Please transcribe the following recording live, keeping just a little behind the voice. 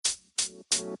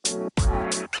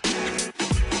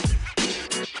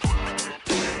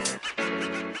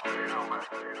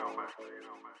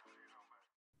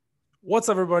What's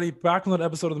up, everybody? Back on another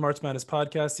episode of the March Madness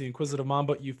podcast, the Inquisitive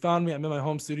Mamba. You found me. I'm in my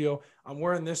home studio. I'm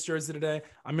wearing this jersey today.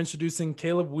 I'm introducing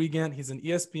Caleb Wiegandt. He's an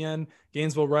ESPN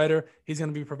Gainesville writer. He's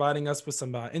going to be providing us with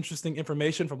some interesting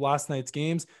information from last night's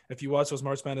games. If you watch those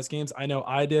March Madness games, I know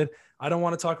I did. I don't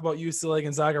want to talk about UCLA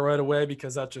Gonzaga right away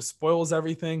because that just spoils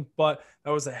everything, but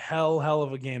that was a hell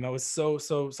of a game. That was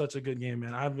such a good game,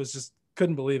 man. I was just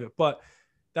couldn't believe it. But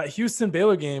that Houston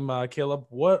Baylor game, Caleb,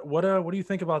 what do you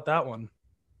think about that one?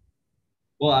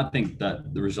 Well, I think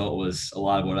that the result was a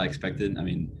lot of what I expected. I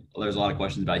mean, there's a lot of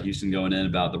questions about Houston going in,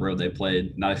 about the road they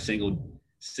played. Not a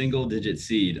single digit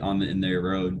seed in their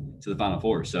road to the Final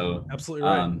Four. So Absolutely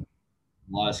right. A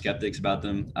lot of skeptics about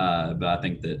them. But I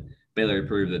think that Baylor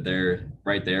proved that they're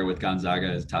right there with Gonzaga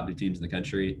as top two teams in the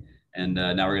country. And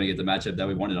now we're going to get the matchup that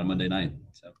we wanted on Monday night.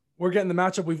 So we're getting the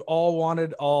matchup we've all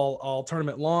wanted all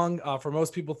tournament long. For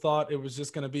most people thought it was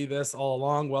just going to be this all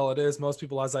along. Well, it is. Most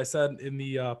people, as I said in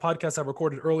the podcast I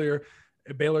recorded earlier,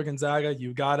 Baylor Gonzaga,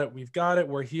 you got it. We've got it.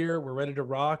 We're here. We're ready to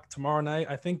rock tomorrow night.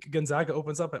 I think Gonzaga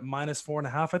opens up at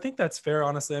 -4.5. I think that's fair,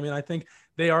 honestly. I mean, I think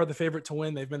they are the favorite to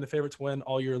win. They've been the favorite to win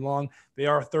all year long. They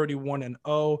are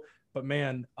 31-0. But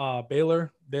man,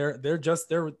 Baylor, they're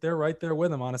right there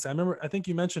with them. Honestly, I think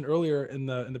you mentioned earlier in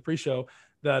the pre-show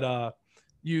that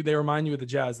they remind you of the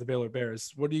Jazz, the Baylor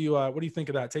Bears. What do you think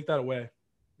of that? Take that away.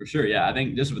 For sure, yeah. I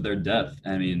think just with their depth,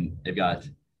 I mean, they've got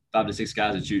 5 to 6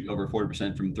 guys that shoot over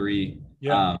 40% from three.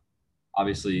 Yeah.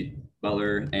 Obviously,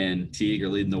 Butler and Teague are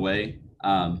leading the way,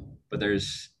 but they're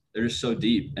just so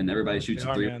deep, and everybody shoots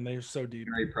a three. Man, they're so deep.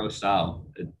 Very pro style.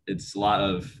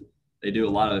 They do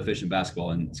a lot of efficient basketball,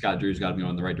 and Scott Drew's got to be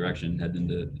going in the right direction heading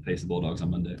into face the Bulldogs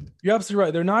on Monday. You're absolutely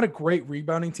right. They're not a great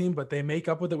rebounding team, but they make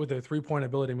up with it with their three-point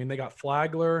ability. I mean, they got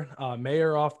Flagler,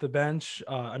 Mayer off the bench.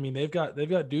 I mean, they've got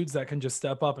dudes that can just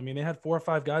step up. I mean, they had 4 or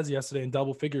 5 guys yesterday in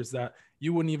double figures that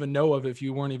you wouldn't even know of if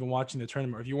you weren't even watching the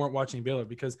tournament or if you weren't watching Baylor.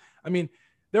 Because I mean,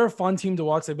 they're a fun team to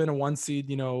watch. They've been a 1 seed,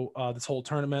 this whole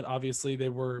tournament. Obviously, they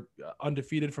were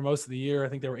undefeated for most of the year. I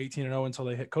think they were 18-0 until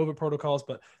they hit COVID protocols.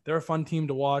 But they're a fun team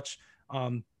to watch.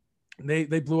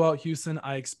 They blew out Houston.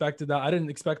 I expected that. I didn't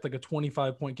expect like a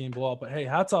 25-point game blowout, but hey,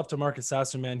 hats off to Marcus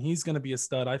Sasser, man. He's going to be a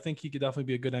stud. I think he could definitely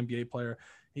be a good NBA player.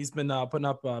 He's been putting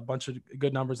up a bunch of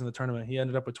good numbers in the tournament. He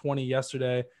ended up with 20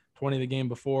 yesterday, 20 the game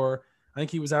before. I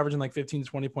think he was averaging like 15 to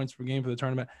 20 points per game for the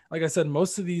tournament. Like I said,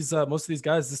 most of these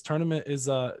guys, this tournament is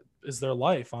their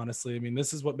life, honestly. I mean,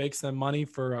 this is what makes them money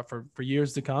for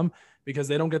years to come, because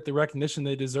they don't get the recognition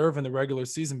they deserve in the regular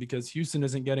season, because Houston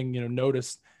isn't getting,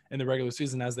 noticed in the regular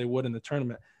season as they would in the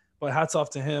tournament. But hats off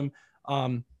to him.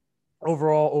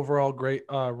 Overall great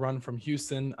run from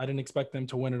Houston. I didn't expect them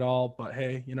to win it all, but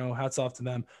hey, hats off to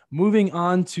them. Moving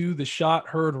on to the shot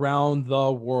heard round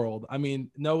the world. I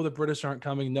mean, no, the British aren't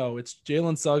coming. No, it's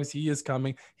JALEN SUGGS. He is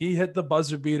coming. He hit the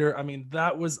buzzer beater. I mean,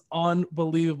 that was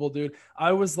unbelievable, dude.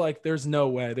 I was like, there's no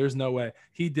way.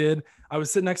 He did. I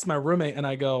was sitting next to my roommate and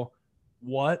I go,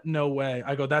 what? No way.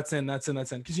 I go, that's in.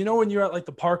 Because when you're at like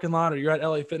the parking lot or you're at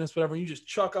LA Fitness, whatever, you just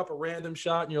chuck up a random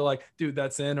shot and you're like, dude,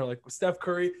 that's in. Or like Steph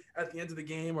Curry at the end of the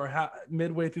game or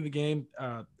midway through the game,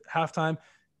 halftime,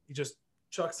 he just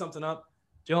chucked something up.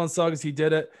 JALEN SUGGS, he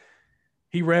did it.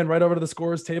 He ran right over to the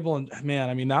scorer's table. And man,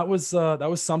 I mean, that was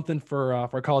something for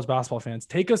college basketball fans.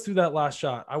 Take us through that last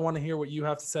shot. I want to hear what you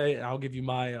have to say, and I'll give you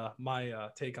my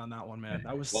take on that one, man.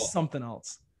 That was something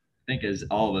else. I think, as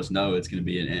all of us know, it's going to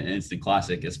be an instant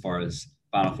classic as far as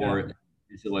Final Four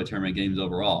NCAA tournament games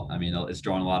overall. I mean, it's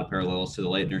drawing a lot of parallels to the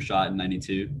Leitner shot in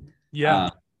 '92.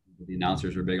 Yeah. The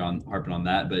announcers were big on harping on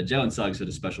that, but JALEN SUGGS is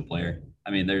a special player.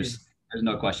 I mean, there's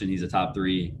no question he's a top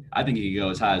 3. I think he could go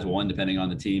as high as 1, depending on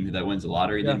the team that wins the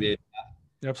lottery in the NBA.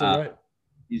 You're absolutely right.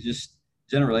 He's just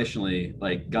generationally,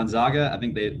 like Gonzaga, I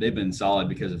think they've been solid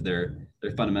because of their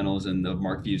fundamentals and of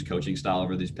Mark Few's coaching style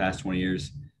over these past 20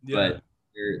 years. Yeah. But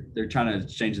they're trying to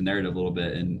change the narrative a little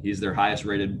bit, and he's their highest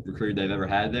rated recruit they've ever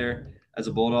had there as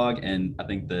a Bulldog. And I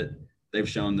think that they've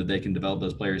shown that they can develop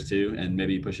those players too, and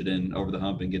maybe push it in over the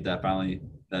hump and get that finally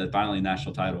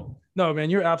national title. No, man,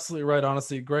 you're absolutely right.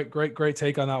 Honestly, great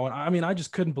take on that one. I mean, I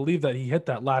just couldn't believe that he hit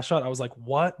that last shot. I was like,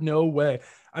 what? No way.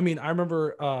 I mean, I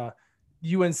remember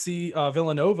UNC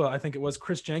Villanova, I think it was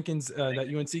Chris Jenkins,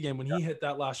 that UNC game when he hit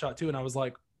that last shot too. And I was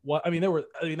like, what? I mean,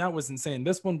 that was insane.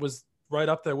 This one was right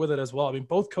up there with it as well. I mean,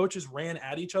 both coaches ran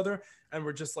at each other and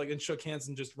were just like, and shook hands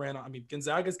and just ran on. I mean,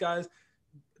 Gonzaga's guys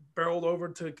barreled over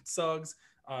to SUGGS.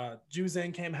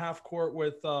 Juzang came half court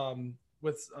with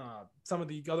some of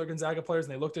the other Gonzaga players,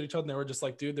 and they looked at each other and they were just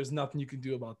like, dude, there's nothing you can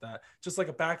do about that. Just like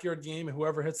a backyard game, and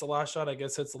whoever hits the last shot, I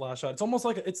guess, hits the last shot. It's almost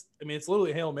like it's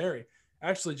literally a Hail Mary.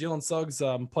 Actually, JALEN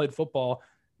SUGGS played football.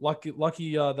 Lucky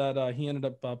that he ended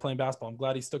up playing basketball. I'm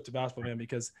glad he stuck to basketball, man,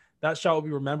 because that shot will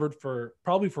be remembered for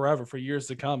probably forever, for years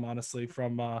to come, honestly,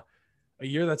 from a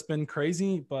year that's been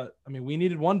crazy. But I mean, we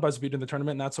needed one buzzer beater in the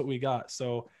tournament, and that's what we got.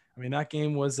 So, I mean, that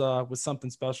game was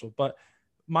something special. But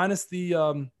minus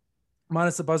the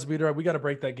buzzer beater, we got to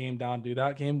break that game down, dude.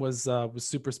 That game was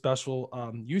super special.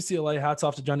 UCLA, hats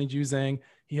off to Johnny Juzang.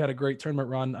 He had a great tournament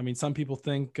run. I mean, some people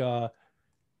think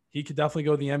he could definitely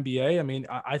go to the NBA. I mean,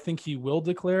 I think he will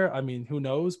declare. I mean, who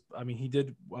knows? I mean, he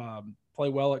did play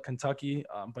well at Kentucky,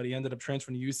 but he ended up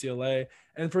transferring to UCLA.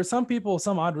 And for some people,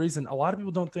 some odd reason, a lot of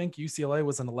people don't think UCLA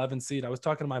was an 11 seed. I was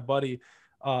talking to my buddy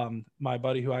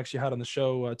who I actually had on the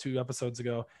show 2 episodes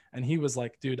ago, and he was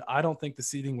like, dude, I don't think the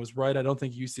seeding was right. I don't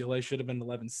think UCLA should have been an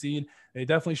 11 seed. They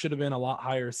definitely should have been a lot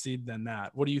higher seed than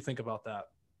that. What do you think about that?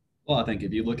 Well, I think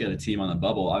if you look at a team on the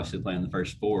bubble, obviously playing the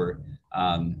first 4,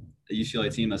 the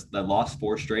UCLA team that lost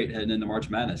 4 straight heading into March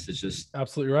Madness. It's just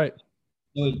absolutely right.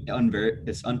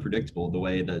 It's unpredictable the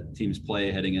way that teams play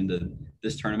heading into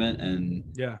this tournament, and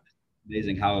yeah,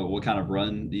 amazing what kind of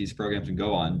run these programs can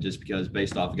go on, just because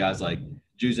based off of guys like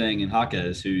Juzang and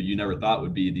Jaquez, who you never thought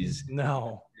would be these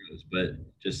heroes, but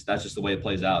that's just the way it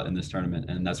plays out in this tournament,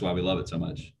 and that's why we love it so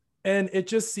much. And it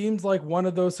just seems like one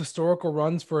of those historical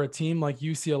runs for a team like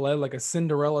UCLA, like a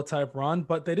Cinderella type run,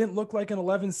 but they didn't look like an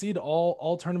 11 seed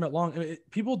all tournament long. I mean,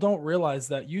 people don't realize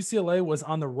that UCLA was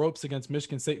on the ropes against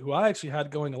Michigan State, who I actually had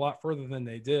going a lot further than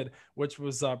they did, which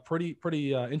was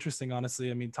pretty interesting, honestly.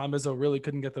 I mean, Tom Izzo really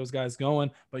couldn't get those guys going,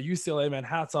 but UCLA, man,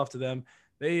 hats off to them.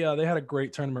 They had a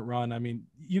great tournament run. I mean,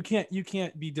 you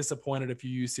can't be disappointed if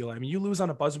you UCLA. I mean, you lose on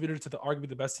a buzzer beater to arguably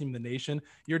the best team in the nation.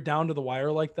 You're down to the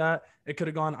wire like that. It could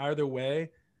have gone either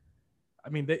way. I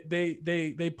mean,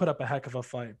 they put up a heck of a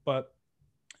fight. But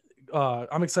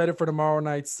I'm excited for tomorrow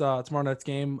night's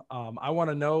game. I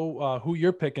want to know who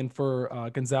you're picking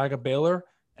for Gonzaga Baylor,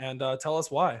 and tell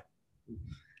us why.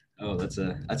 Oh, that's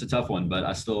a tough one, but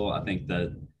I think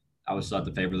that I would still have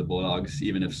to favor the Bulldogs,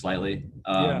 even if slightly.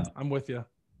 Yeah, I'm with you.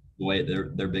 The way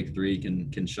their big 3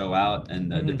 can show out, and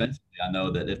defensively, I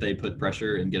know that if they put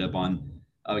pressure and get up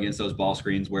against those ball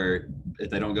screens, where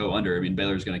if they don't go under, I mean,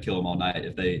 Baylor's going to kill them all night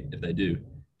if they do.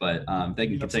 But if they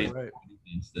can contain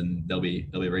defense, then they'll be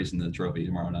racing the trophy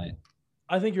tomorrow night.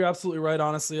 I think you're absolutely right.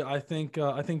 Honestly, I think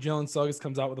JALEN SUGGS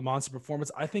comes out with a monster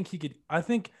performance. I think.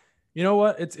 You know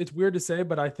what? It's weird to say,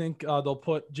 but I think they'll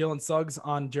put JALEN SUGGS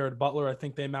on Jared Butler. I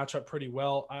think they match up pretty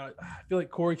well. I feel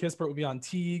like Corey Kispert will be on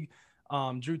Teague.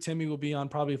 Drew Timme will be on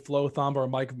probably Flo Thamba or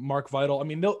Mark Vital. I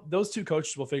mean, those 2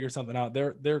 coaches will figure something out.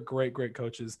 They're great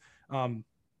coaches.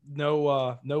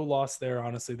 No loss there,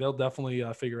 honestly. They'll definitely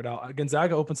figure it out.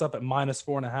 Gonzaga opens up at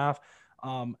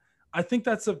 -4.5. I think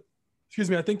that's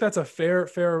a fair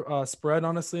spread,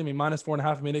 honestly. I mean,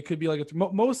 -4.5. I mean, it could be like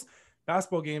most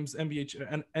basketball games, NBA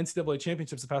and NCAA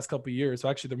championships the past couple of years. So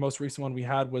actually the most recent one we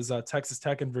had was Texas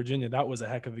Tech and Virginia. That was a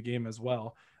heck of a game as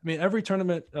well. I mean, every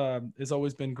tournament has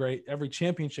always been great. Every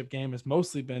championship game has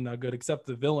mostly been good, except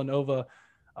the Villanova.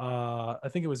 I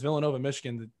think it was Villanova,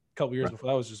 Michigan, a couple of years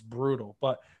before. That was just brutal.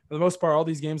 But for the most part, all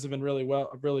these games have been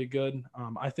really good.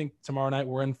 I think tomorrow night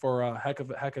we're in for a heck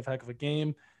of a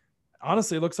game.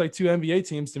 Honestly, it looks like 2 NBA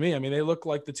teams to me. I mean, they look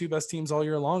like the 2 best teams all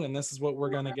year long, and this is what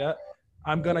we're going to get.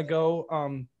 I'm going to go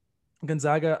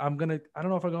Gonzaga. I don't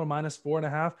know if I go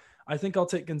 -4.5. I think I'll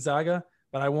take Gonzaga,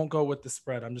 but I won't go with the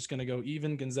spread. I'm just going to go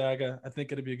even Gonzaga. I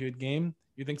think it'll be a good game.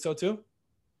 You think so too?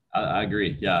 I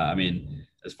agree. Yeah. I mean,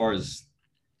 as far as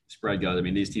spread goes, I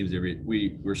mean, these teams,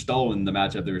 we're stolen the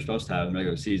matchup they were supposed to have in the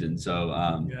regular season. So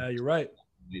yeah, you're right.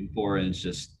 I mean, 4 and it's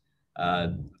just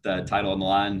that title on the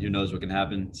line, who knows what can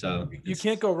happen. So you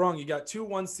can't go wrong. You got 2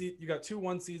 1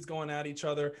 seeds going at each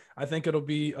other. I think it'll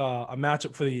be a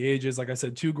matchup for the ages. Like I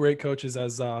said, 2 great coaches,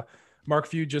 as Mark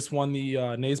Few just won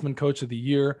the Naismith Coach of the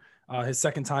Year, his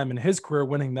second time in his career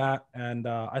winning that. And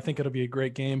I think it'll be a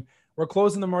great game. We're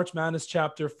closing the March Madness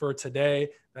chapter for today.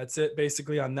 That's it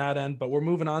basically on that end, but we're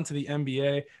moving on to the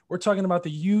NBA. We're talking about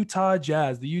the Utah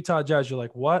Jazz. The Utah Jazz, you're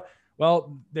like, what?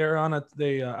 Well, they're on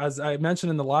as I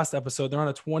mentioned in the last episode, they're on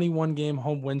a 21-game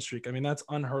home win streak. I mean, that's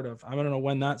unheard of. I don't know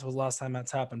when that was the last time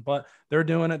that's happened, but they're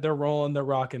doing it. They're rolling, they're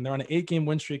rocking. They're on an 8-game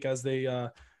win streak as they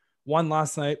won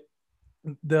last night.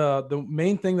 The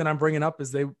main thing that I'm bringing up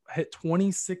is they hit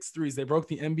 26 threes. They broke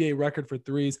the NBA record for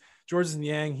threes. Georges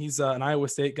Niang, he's an Iowa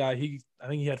State guy. I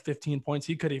think he had 15 points.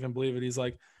 He couldn't even believe it. He's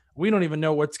like, we don't even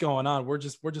know what's going on. We're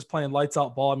just playing lights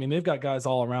out ball. I mean, they've got guys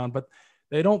all around, but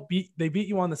they beat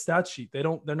you on the stat sheet. They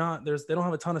don't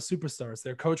have a ton of superstars.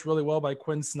 They're coached really well by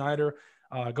Quinn Snyder.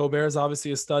 Gobert is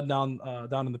obviously a stud down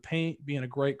in the paint, being a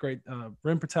great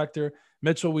rim protector.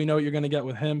 Mitchell, we know what you're going to get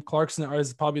with him. Clarkson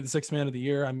is probably the sixth man of the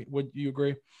year. I mean, would you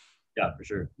agree? Yeah, for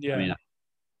sure. Yeah. I mean,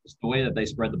 it's the way that they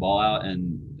spread the ball out,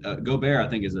 and Gobert, I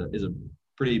think, is a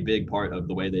pretty big part of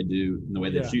the way they do and the way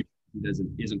they shoot.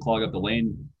 He doesn't clog up the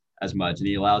lane as much, and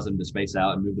he allows them to space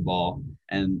out and move the ball.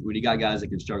 And when you got guys that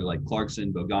can struggle like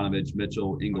Clarkson, Bogdanovich,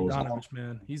 Mitchell, Ingles,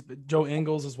 man, he's Joe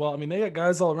Ingles as well. I mean, they got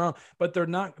guys all around, but they're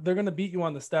going to beat you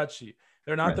on the stat sheet.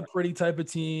 They're not the pretty type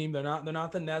of team. They're not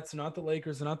the Nets. They're not the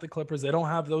Lakers. They're not the Clippers. They don't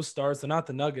have those stars. They're not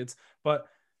the Nuggets. But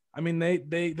I mean,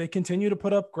 they continue to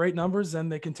put up great numbers,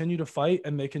 and they continue to fight,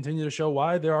 and they continue to show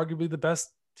why they're arguably the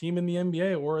best team in the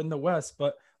NBA or in the West.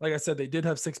 But like I said, they did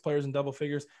have 6 players in double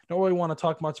figures. Don't really want to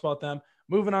talk much about them.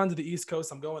 Moving on to the East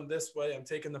Coast, I'm going this way. I'm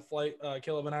taking the flight.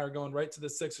 Caleb and I are going right to the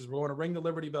Sixers. We're going to ring the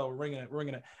Liberty Bell. We're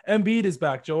ringing it. Embiid is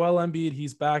back. Joel Embiid,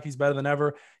 he's back. He's better than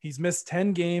ever. He's missed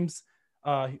 10 games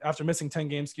after missing 10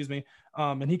 games,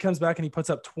 and he comes back and he puts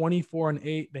up 24 and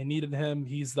 8. They needed him.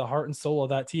 He's the heart and soul of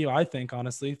that team, I think,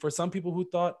 honestly. For some people who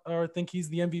thought or think he's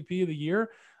the MVP of the year,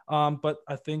 but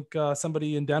I think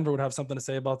somebody in Denver would have something to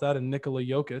say about that, and Nikola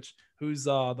Jokic, who's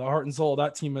the heart and soul of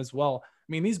that team as well.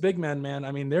 I mean, these big men, man,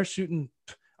 I mean, they're shooting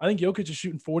 – I think Jokic is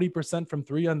shooting 40% from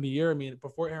 3 on the year. I mean,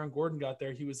 before Aaron Gordon got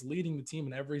there, he was leading the team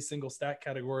in every single stat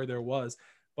category there was.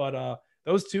 But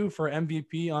those two for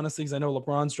MVP, honestly, because I know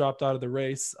LeBron's dropped out of the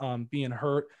race, being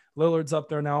hurt. Lillard's up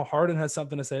there now. Harden has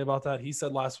something to say about that. He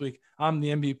said last week, I'm the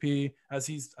MVP, I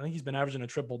think he's been averaging a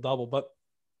triple-double. But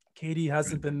KD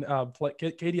hasn't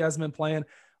been playing.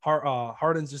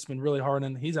 Harden's just been really hard,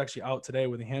 and he's actually out today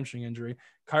with a hamstring injury.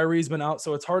 Kyrie's been out,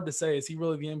 so it's hard to say. Is he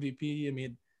really the MVP? I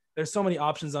mean, there's so many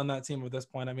options on that team at this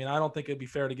point. I mean, I don't think it'd be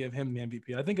fair to give him the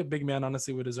MVP. I think a big man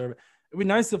honestly would deserve it. It'd be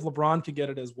nice if LeBron could get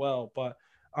it as well. But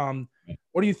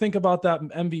what do you think about that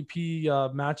MVP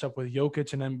matchup with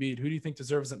Jokic and Embiid? Who do you think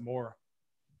deserves it more?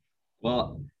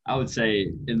 Well, I would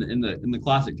say in the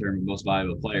classic term of most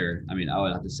valuable player, I mean, I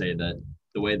would have to say that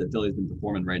the way that Philly's been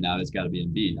performing right now, it's got to be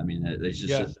Embiid. I mean, it's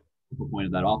just the point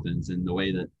of that offense, and the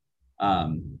way that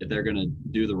if they're going to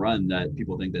do the run that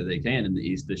people think that they can in the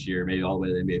East this year, maybe all the way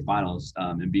to the NBA Finals,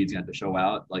 Embiid's going to have to show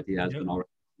out like he has been already.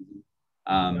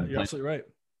 You're absolutely right.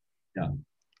 Yeah.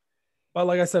 But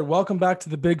like I said, welcome back to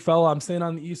the big fella. I'm staying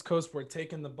on the East Coast. We're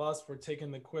taking the bus. We're taking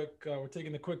the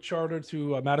quick charter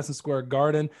to Madison Square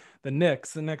Garden. The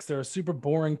Knicks, they're a super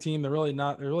boring team. There's really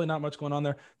not much going on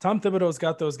there. Tom Thibodeau's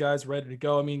got those guys ready to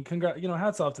go. I mean,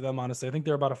 hats off to them, honestly. I think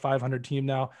they're about a 500 team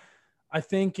now. I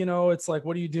think, it's like,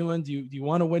 what are you doing? Do you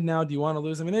want to win now? Do you want to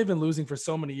lose? I mean, they've been losing for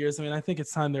so many years. I mean, I think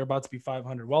it's time they're about to be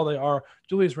 500. Well, they are.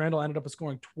 Julius Randle ended up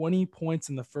scoring 20 points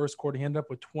in the first quarter. He ended up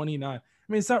with 29.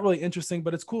 I mean, it's not really interesting,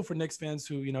 but it's cool for Knicks fans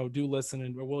who, do listen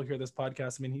and will hear this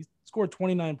podcast. I mean, he scored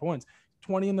 29 points,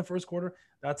 20 in the first quarter.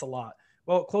 That's a lot.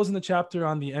 Well, closing the chapter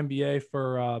on the NBA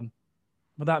for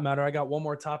that matter, I got one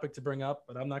more topic to bring up,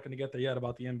 but I'm not going to get there yet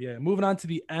about the NBA. Moving on to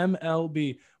the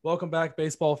MLB. Welcome back,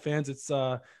 baseball fans. It's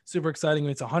super exciting.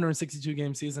 It's a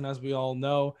 162-game season, as we all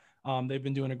know. They've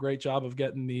been doing a great job of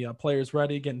getting the players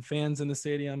ready, getting fans in the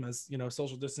stadium, as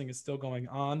social distancing is still going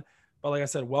on. But like I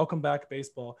said, welcome back,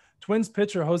 baseball. Twins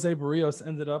pitcher Jose Barrios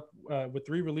ended up with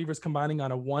 3 relievers combining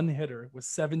on a 1-hitter with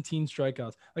 17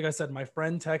 strikeouts. Like I said, my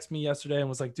friend texted me yesterday and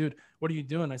was like, dude, what are you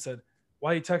doing? I said,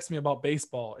 why you text me about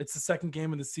baseball? It's the second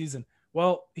game of the season.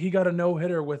 Well, he got a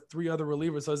no-hitter with 3 other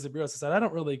relievers. Jose Barrios. I said, I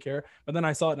don't really care. But then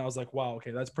I saw it and I was like, wow, okay,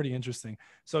 that's pretty interesting.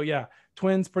 So yeah,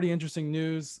 Twins, pretty interesting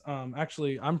news.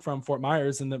 Actually, I'm from Fort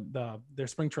Myers, and their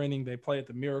spring training, they play at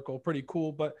the Miracle. Pretty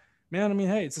cool. But man, I mean,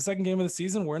 hey, it's the second game of the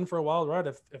season. We're in for a wild ride.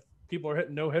 If people are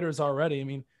hitting no-hitters already, I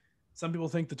mean, some people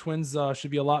think the Twins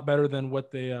should be a lot better than what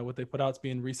they put out to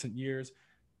be in recent years.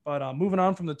 But moving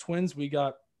on from the Twins, we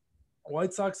got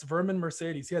White Sox Vermin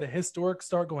Mercedes. He had a historic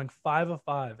start, going 5 of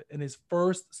 5 in his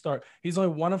first start. He's only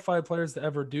one of 5 players to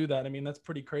ever do that. I mean, that's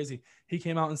pretty crazy. He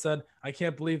came out and said, I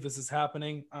can't believe this is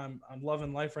happening. I'm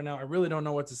loving life right now. I really don't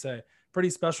know what to say. Pretty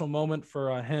special moment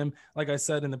for him. Like I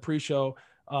said in the pre-show,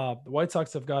 the White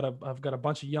Sox have got a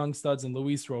bunch of young studs in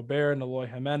Luis Robert and Eloy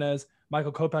Jimenez.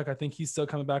 Michael Kopech, I think he's still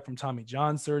coming back from Tommy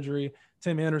John surgery.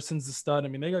 Tim Anderson's the stud. I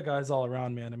mean, they got guys all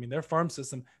around, man. I mean, their farm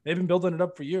system, they've been building it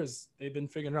up for years. They've been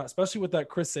figuring it out, especially with that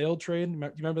Chris Sale trade. Do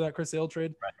you remember that Chris Sale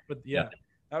trade? Right. But yeah,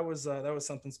 that was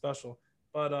something special.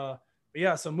 But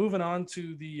yeah, so moving on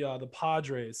to the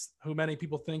Padres, who many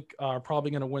people think are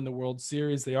probably going to win the World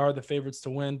Series. They are the favorites to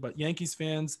win, but Yankees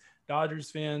fans,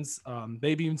 Dodgers fans,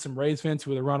 maybe even some Rays fans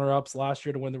who were the runner-ups last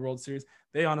year to win the World Series,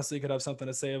 they honestly could have something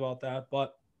to say about that.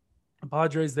 But the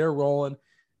Padres, they're rolling.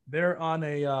 They're on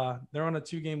a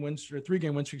 2-game win or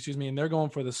 3-game win streak, excuse me, and they're going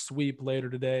for the sweep later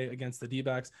today against the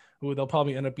D-backs, who they'll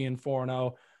probably end up being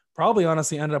 4-0. Probably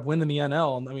honestly ended up winning the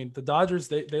NL. I mean, the Dodgers,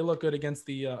 they look good against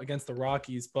the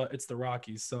Rockies, but it's the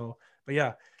Rockies. So, but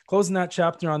yeah, closing that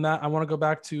chapter on that, I want to go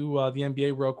back to the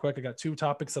NBA real quick. I got 2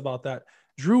 topics about that.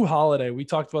 Jrue Holiday, we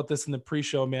talked about this in the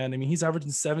pre-show, man. I mean, he's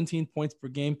averaging 17 points per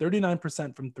game,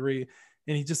 39% from 3,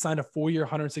 and he just signed a 4-year,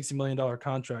 $160 million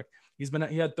contract.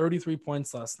 He had 33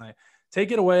 points last night.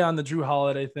 Take it away on the Jrue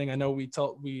Holiday thing. I know we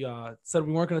said we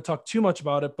weren't going to talk too much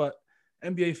about it, but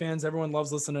NBA fans, everyone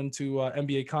loves listening to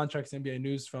NBA contracts, NBA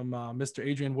news from Mr.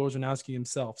 Adrian Wojnarowski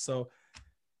himself. So,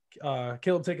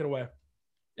 Caleb, take it away.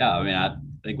 Yeah, I mean, I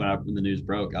think when the news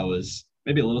broke, I was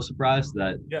maybe a little surprised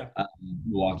that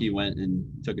Milwaukee went and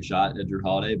took a shot at Jrue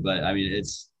Holiday, but I mean,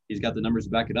 he's got the numbers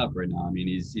to back it up right now. I mean,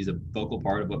 he's a vocal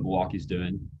part of what Milwaukee's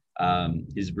doing.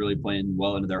 He's really playing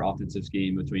well into their offensive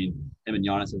scheme between him and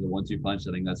Giannis as a 1-2 punch.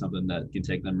 I think that's something that can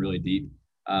take them really deep.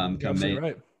 Come May.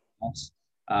 Right.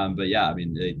 But yeah, I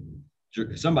mean,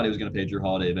 somebody was going to pay Jrue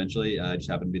Holiday eventually. It just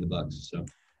happened to be the Bucks. So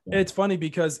yeah. It's funny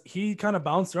because he kind of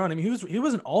bounced around. I mean, he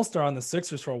was an all-star on the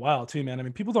Sixers for a while too, man. I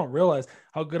mean, people don't realize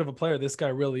how good of a player this guy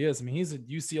really is. I mean, he's a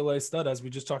UCLA stud, as we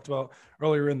just talked about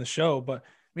earlier in the show. But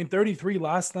I mean, 33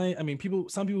 last night. I mean,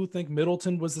 some people think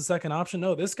Middleton was the second option.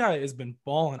 No, this guy has been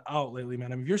balling out lately,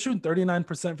 man. I mean, if you're shooting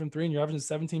 39% from 3 and you're averaging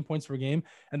 17 points per game,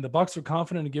 and the Bucks are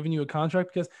confident in giving you a contract,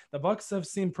 because the Bucks have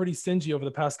seemed pretty stingy over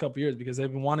the past couple of years because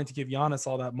they've been wanting to give Giannis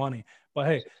all that money. But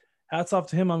hey, hats off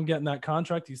to him on getting that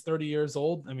contract. He's 30 years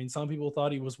old. I mean, some people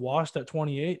thought he was washed at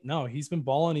 28. No, he's been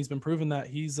balling. He's been proving that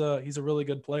he's a really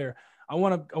good player. I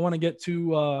want to get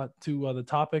to the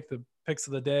topic, the picks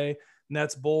of the day.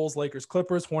 Nets, Bulls, Lakers,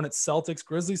 Clippers, Hornets, Celtics,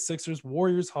 Grizzlies, Sixers,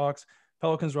 Warriors, Hawks,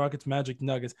 Pelicans, Rockets, Magic,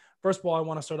 Nuggets. First of all, I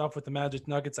want to start off with the Magic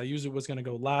Nuggets. I usually was going to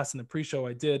go last in the pre-show.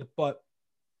 I did, but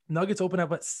Nuggets open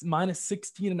up at minus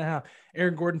 16.5.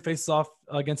 Aaron Gordon faces off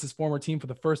against his former team for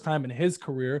the first time in his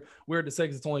career. Weird to say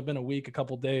because it's only been a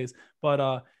couple days,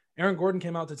 but Aaron Gordon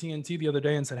came out to TNT the other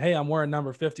day and said, "Hey, I'm wearing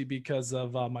number 50 because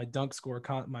of my dunk score,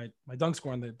 my dunk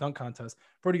score in the dunk contest."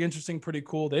 Pretty interesting, pretty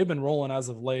cool. They've been rolling as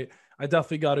of late. I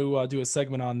definitely got to do a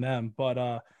segment on them.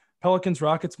 But Pelicans,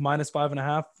 Rockets minus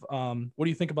 5.5. What do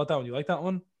you think about that one? You like that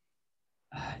one?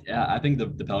 Yeah, I think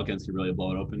the Pelicans could really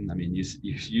blow it open. I mean,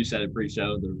 you said it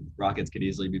pre-show. The Rockets could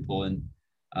easily be pulling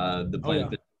the play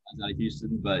out of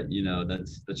Houston, but you know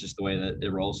that's just the way that it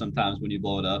rolls sometimes when you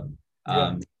blow it up.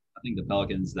 I think the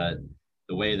Pelicans, that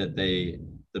the way that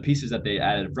the pieces that they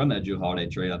added from that Jrue Holiday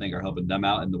trade, I think are helping them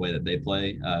out in the way that they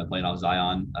play, playing off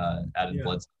Zion, adding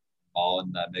Bledsoe ball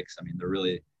in that mix. I mean,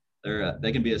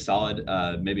 they can be a solid,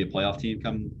 maybe a playoff team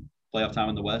come playoff time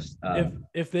in the West.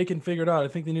 If they can figure it out, I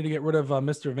think they need to get rid of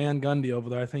Mr. Van Gundy over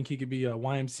there. I think he could be a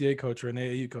YMCA coach or an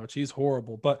AAU coach. He's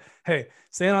horrible. But hey,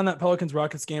 staying on that Pelicans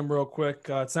Rockets game real quick,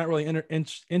 it's not really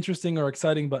interesting or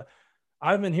exciting, but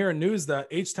I've been hearing news that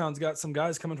H-Town's got some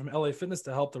guys coming from LA Fitness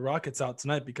to help the Rockets out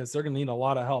tonight because they're going to need a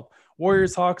lot of help.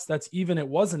 Warriors Hawks, that's even. It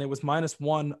wasn't. It was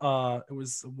 -1. It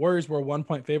was Warriors were a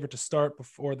 1-point favorite to start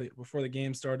before the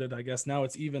game started. I guess now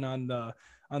it's even on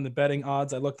the betting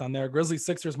odds. I looked on there. Grizzlies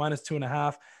Sixers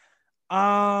 -2.5.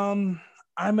 I'm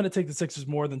going to take the Sixers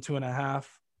more than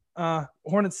 2.5.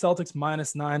 Hornets Celtics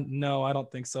 -9. No, I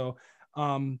don't think so.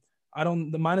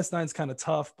 The -9 is kind of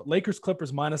tough, but Lakers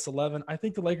Clippers -11. I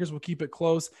think the Lakers will keep it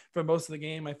close for most of the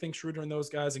game. I think Schroeder and those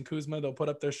guys and Kuzma, they'll put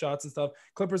up their shots and stuff.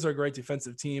 Clippers are a great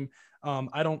defensive team.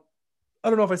 I don't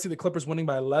know if I see the Clippers winning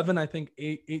by 11. I think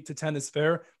 8 to 10 is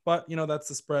fair, but you know, that's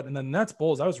the spread. And then Nets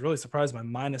Bulls, I was really surprised by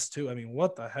 -2. I mean,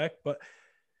 what the heck? But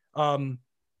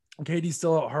KD's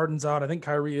still out, Harden's out. I think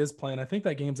Kyrie is playing. I think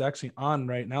that game's actually on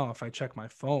right now if I check my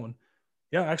phone.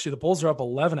 Yeah, actually, the Bulls are up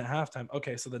 11 at halftime.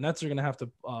 Okay, so the Nets are going to have to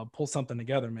pull something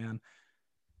together, man.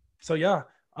 So, yeah,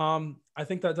 I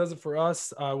think that does it for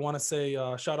us. I want to say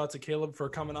shout out to Caleb for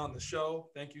coming on the show.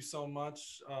 Thank you so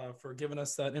much for giving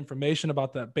us that information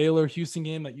about that Baylor-Houston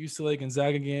game, that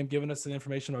UCLA-Gonzaga game, giving us the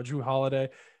information about Jrue Holiday.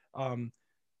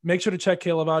 Make sure to check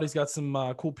Caleb out. He's got some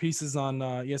cool pieces on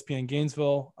ESPN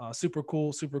Gainesville. Super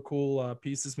cool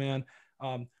pieces, man.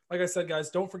 Like I said, guys,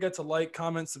 don't forget to like,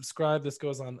 comment, subscribe. This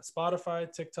goes on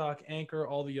Spotify, TikTok, Anchor,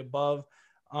 all the above.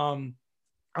 I'm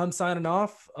signing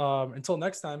off. Until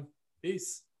next time,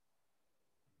 peace.